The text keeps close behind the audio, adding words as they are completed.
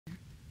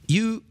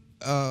You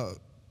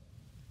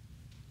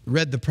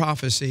read the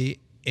prophecy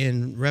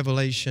in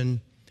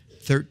Revelation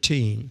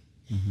 13,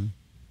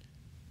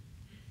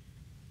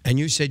 and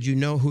you said you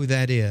know who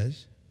that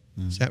is.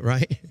 Is that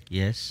right?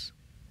 Yes.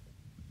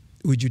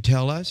 Would you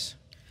tell us?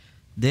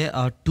 There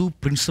are two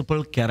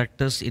principal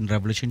characters in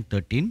Revelation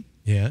 13.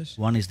 Yes.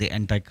 One is the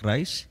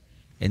Antichrist,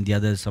 and the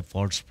other is a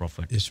false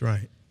prophet. That's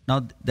right.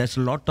 Now, there's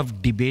a lot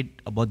of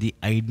debate about the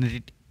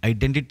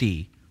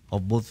identity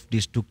of both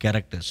these two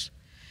characters.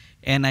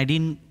 And I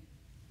didn't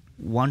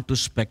want to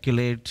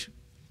speculate.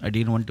 I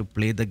didn't want to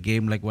play the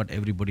game like what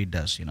everybody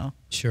does, you know.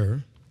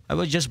 Sure. I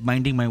was just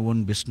minding my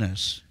own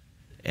business.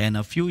 And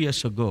a few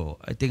years ago,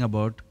 I think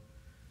about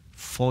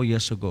 4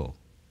 years ago,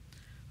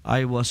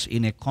 I was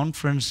in a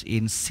conference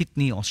in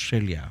Sydney,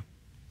 Australia.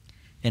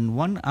 And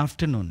one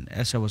afternoon,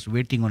 as I was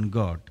waiting on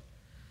God,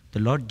 the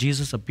Lord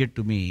Jesus appeared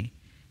to me,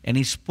 and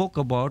he spoke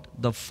about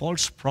the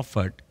false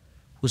prophet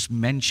who's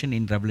mentioned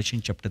in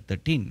Revelation chapter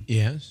 13.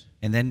 Yes.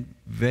 And then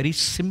very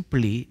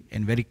simply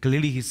and very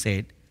clearly he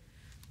said,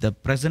 the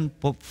present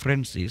Pope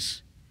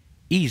Francis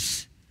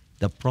is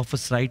the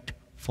prophesied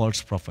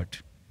false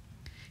prophet.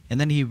 And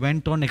then he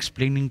went on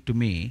explaining to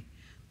me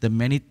the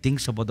many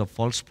things about the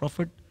false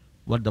prophet,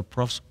 what the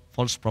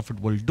false prophet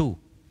will do.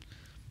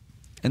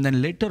 And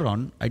then later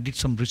on, I did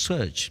some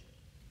research,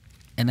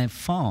 and I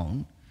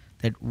found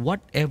that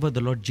whatever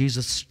the Lord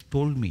Jesus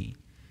told me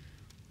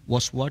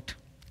was what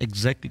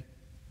exactly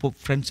Pope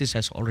Francis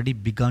has already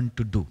begun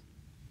to do.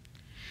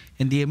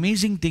 And the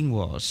amazing thing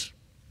was,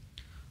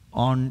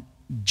 on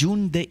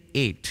June the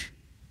 8th,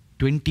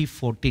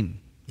 2014,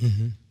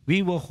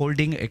 we were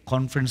holding a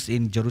conference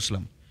in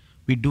Jerusalem.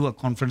 We do a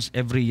conference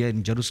every year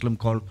in Jerusalem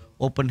called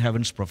Open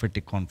Heavens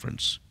Prophetic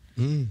Conference.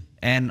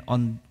 And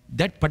on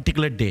that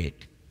particular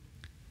date,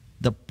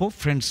 the Pope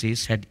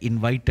Francis had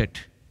invited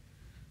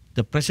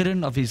the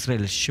President of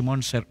Israel,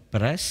 Shimon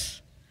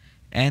Peres,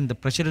 and the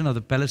President of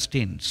the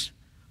Palestinians,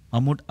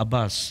 Mahmoud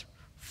Abbas,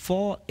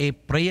 for a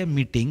prayer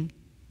meeting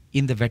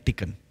in the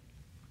Vatican.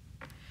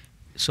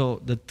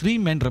 So the three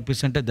men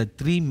represented the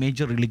three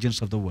major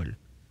religions of the world: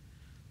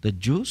 the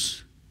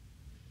Jews,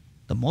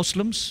 the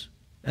Muslims,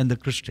 and the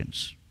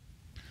Christians.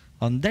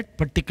 On that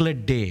particular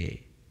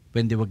day,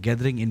 when they were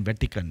gathering in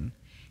Vatican,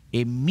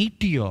 a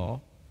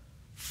meteor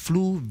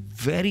flew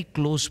very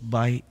close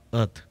by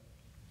Earth.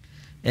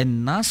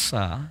 And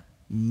NASA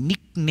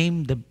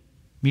nicknamed the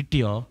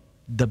meteor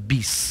the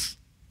Beast.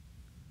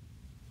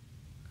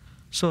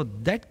 So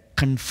that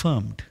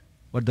confirmed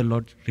what the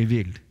Lord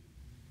revealed,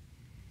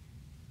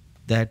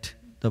 that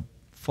the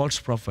false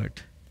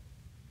prophet,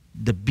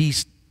 the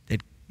beast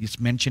that is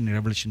mentioned in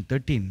Revelation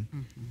 13,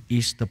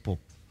 is the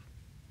Pope.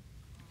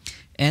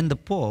 And the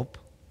Pope,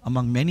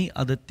 among many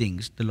other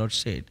things, the Lord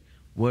said,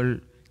 will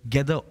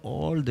gather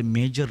all the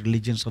major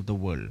religions of the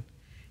world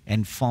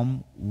and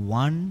form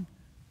one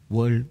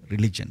world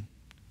religion,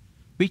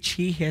 which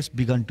he has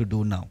begun to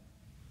do now.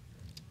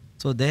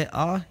 So there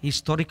are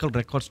historical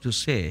records to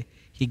say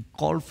he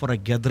called for a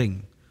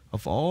gathering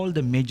of all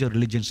the major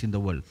religions in the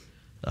world,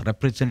 a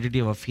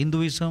representative of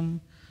Hinduism,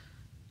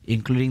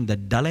 including the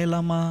Dalai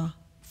Lama,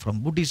 from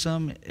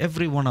Buddhism,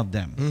 every one of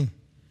them,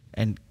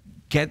 and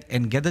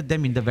gathered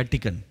them in the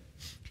Vatican.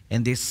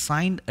 And they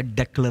signed a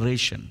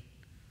declaration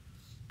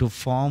to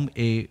form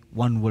a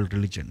one world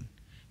religion.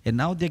 And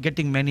now they're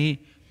getting many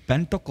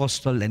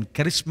Pentecostal and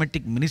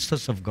charismatic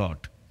ministers of God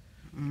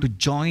to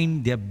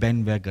join their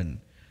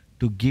bandwagon,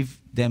 to give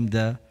them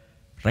the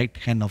right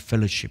hand of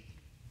fellowship.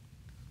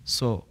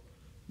 So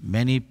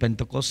many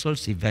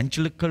Pentecostals,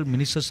 evangelical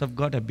ministers of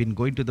God have been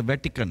going to the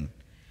Vatican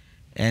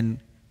and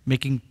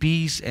making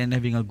peace and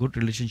having a good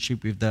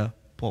relationship with the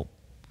Pope.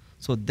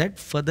 So that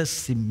further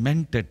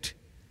cemented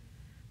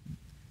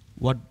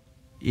what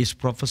is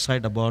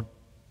prophesied about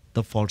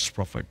the false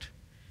prophet.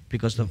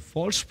 Because the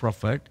false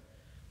prophet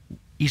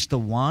is the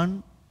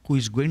one who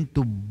is going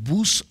to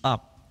boost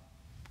up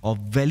or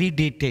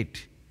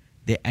validate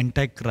the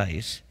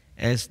Antichrist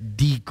as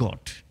the God.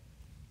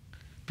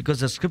 Because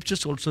the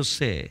scriptures also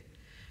say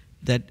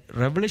that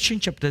Revelation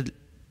chapter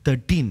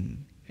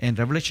 13 and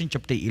Revelation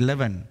chapter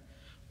 11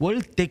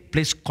 will take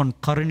place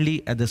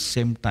concurrently at the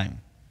same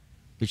time,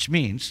 which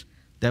means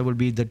there will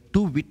be the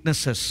two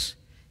witnesses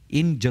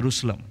in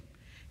Jerusalem,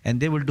 and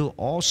they will do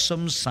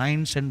awesome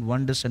signs and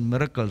wonders and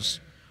miracles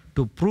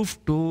to prove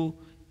to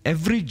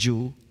every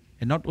Jew,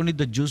 and not only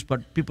the Jews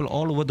but people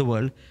all over the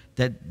world,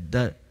 that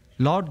the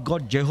Lord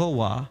God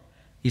Jehovah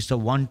is the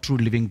one true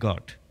living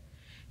God.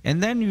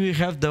 And then we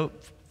have the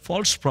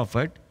false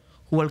prophet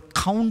who will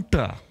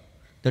counter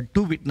the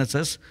two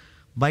witnesses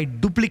by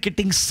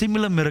duplicating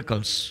similar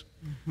miracles.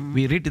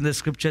 We read in the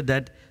scripture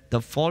that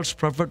the false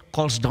prophet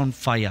calls down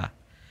fire.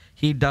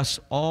 He does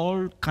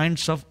all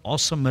kinds of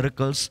awesome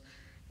miracles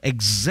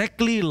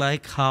exactly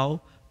like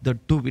how the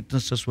two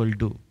witnesses will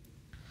do.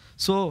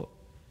 So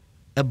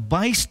a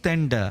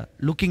bystander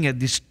looking at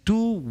these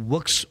two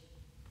works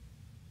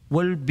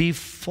will be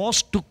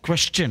forced to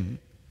question,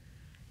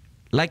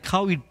 like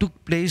how it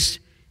took place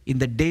in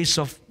the days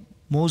of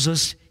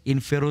Moses in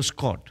Pharaoh's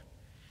court.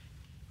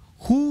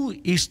 Who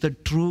is the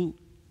true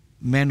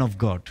men of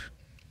God.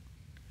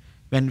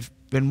 When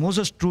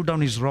Moses threw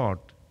down his rod,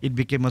 it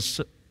became a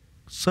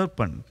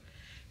serpent.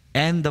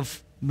 And the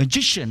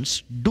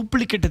magicians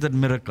duplicated that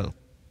miracle.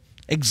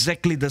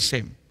 Exactly the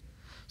same.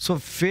 So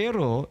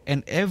Pharaoh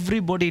and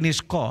everybody in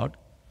his court,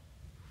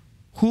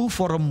 who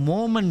for a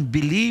moment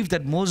believed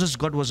that Moses'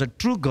 God was a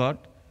true God,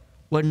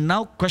 were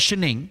now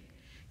questioning,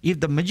 if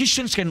the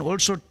magicians can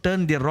also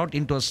turn their rod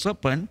into a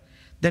serpent,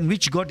 then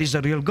which God is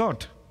the real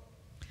God?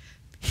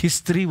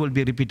 History will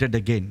be repeated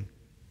again.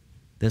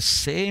 The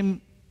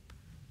same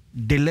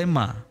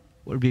dilemma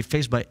will be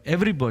faced by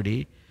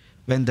everybody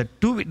when the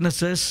two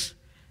witnesses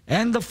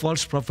and the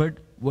false prophet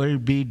will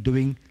be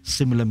doing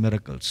similar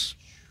miracles.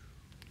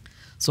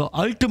 So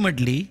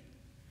ultimately,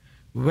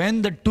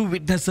 when the two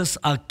witnesses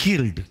are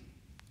killed,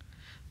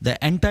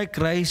 the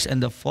Antichrist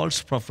and the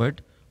false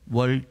prophet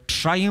will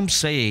triumph,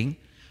 saying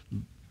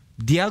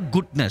their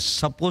goodness,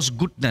 supposed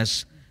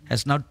goodness,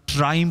 has now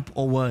triumphed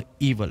over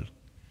evil.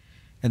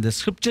 And the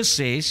scripture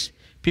says,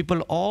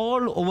 people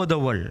all over the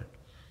world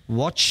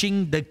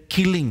watching the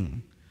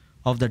killing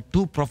of the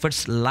two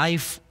prophets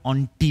live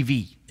on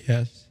TV.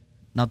 Yes.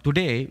 Now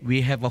today,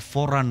 we have a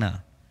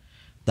forerunner.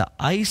 The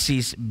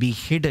ISIS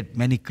beheaded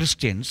many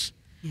Christians,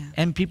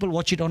 and people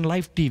watch it on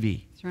live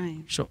TV. That's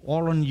right. So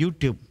all on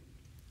YouTube.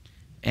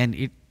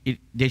 And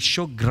they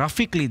show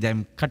graphically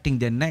them cutting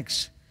their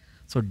necks.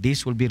 So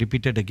this will be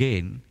repeated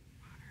again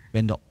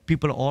when the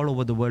people all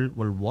over the world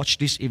will watch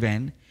this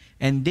event,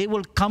 and they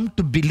will come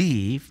to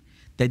believe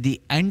that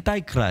the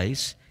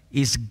Antichrist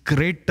is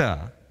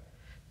greater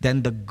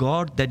than the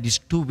God that these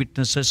two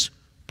witnesses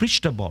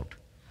preached about.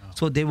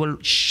 So they will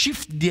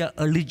shift their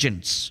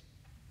allegiance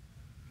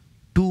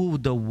to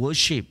the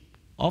worship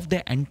of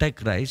the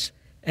Antichrist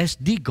as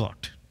the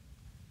God.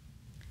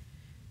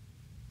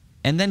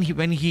 And then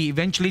when he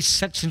eventually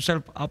sets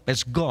himself up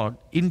as God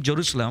in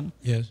Jerusalem,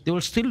 Yes. they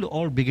will still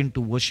all begin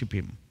to worship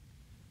him.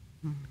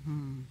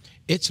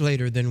 It's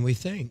later than we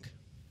think.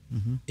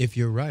 If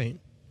you're right.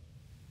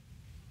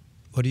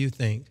 What do you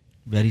think?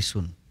 Very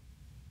soon.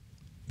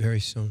 Very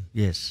soon.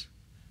 Yes,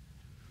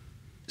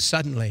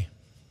 Suddenly,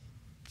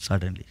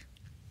 suddenly.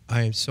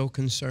 I am so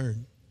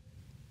concerned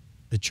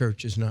the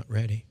church is not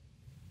ready.